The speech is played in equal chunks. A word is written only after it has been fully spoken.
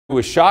It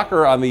was a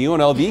shocker on the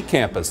UNLV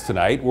campus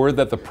tonight. Word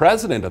that the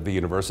president of the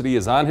university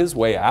is on his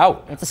way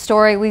out. It's a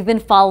story we've been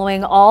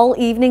following all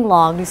evening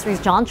long. News 3's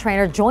John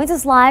Trainer joins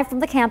us live from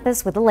the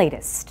campus with the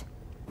latest.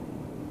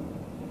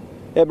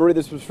 Yeah, Marie,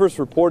 this was first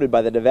reported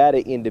by the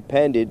Nevada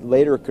Independent,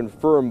 later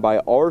confirmed by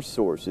our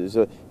sources.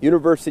 A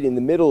university in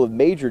the middle of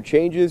major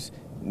changes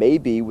may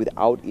be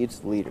without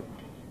its leader.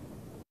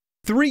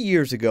 3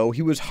 years ago,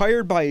 he was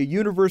hired by a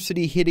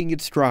university hitting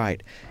its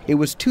stride. It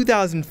was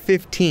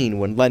 2015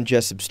 when Len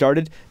Jessup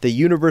started, the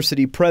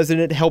university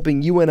president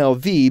helping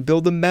UNLV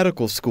build a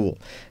medical school.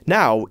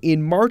 Now,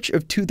 in March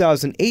of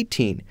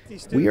 2018,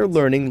 we are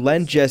learning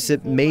Len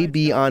Jessup may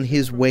be on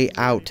his way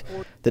out.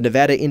 The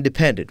Nevada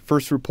Independent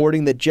first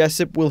reporting that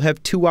Jessup will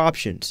have two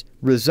options: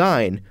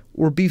 resign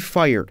or be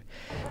fired.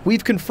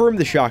 We've confirmed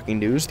the shocking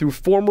news through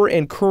former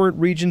and current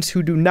regents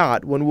who do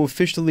not want to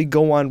officially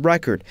go on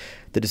record.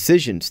 The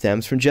decision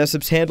stems from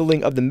Jessup's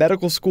handling of the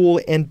medical school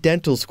and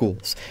dental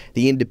schools.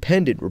 The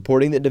Independent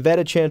reporting that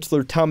Nevada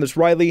Chancellor Thomas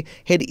Riley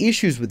had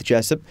issues with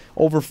Jessup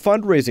over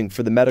fundraising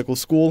for the medical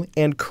school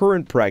and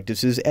current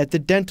practices at the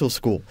dental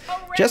school.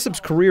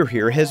 Jessup's career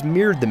here has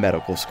mirrored the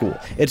medical school.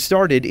 It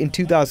started in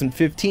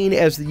 2015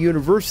 as the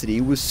university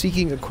was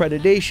seeking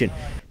accreditation.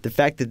 The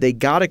fact that they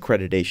got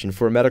accreditation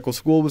for a medical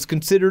school was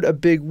considered a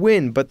big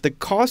win, but the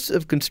costs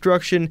of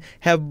construction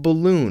have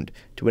ballooned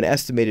to an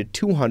estimated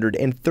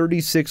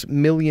 $236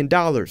 million.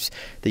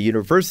 The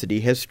university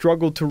has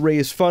struggled to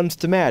raise funds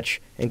to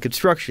match, and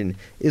construction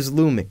is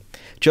looming.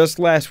 Just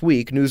last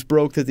week, news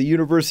broke that the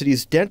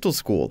university's dental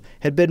school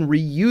had been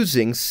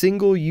reusing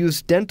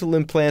single-use dental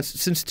implants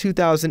since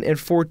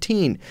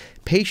 2014.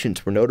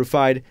 Patients were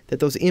notified that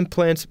those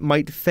implants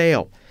might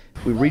fail.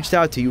 We reached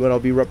out to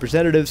UNLV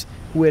representatives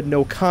who had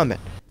no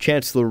comment.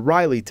 Chancellor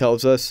Riley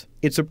tells us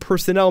it's a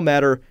personnel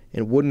matter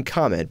and wouldn't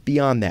comment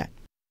beyond that.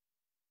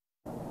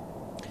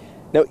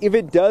 Now, if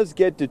it does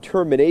get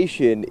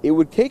determination, it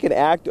would take an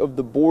act of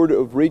the Board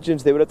of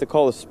Regents. They would have to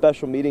call a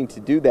special meeting to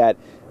do that.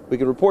 We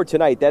can report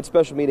tonight that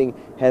special meeting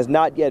has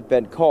not yet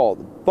been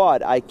called,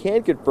 but I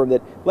can confirm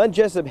that Len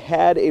Jessup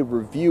had a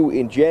review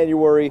in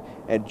January,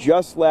 and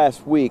just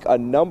last week, a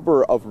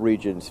number of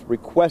regents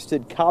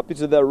requested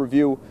copies of that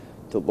review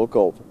to look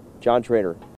over. John Trainer.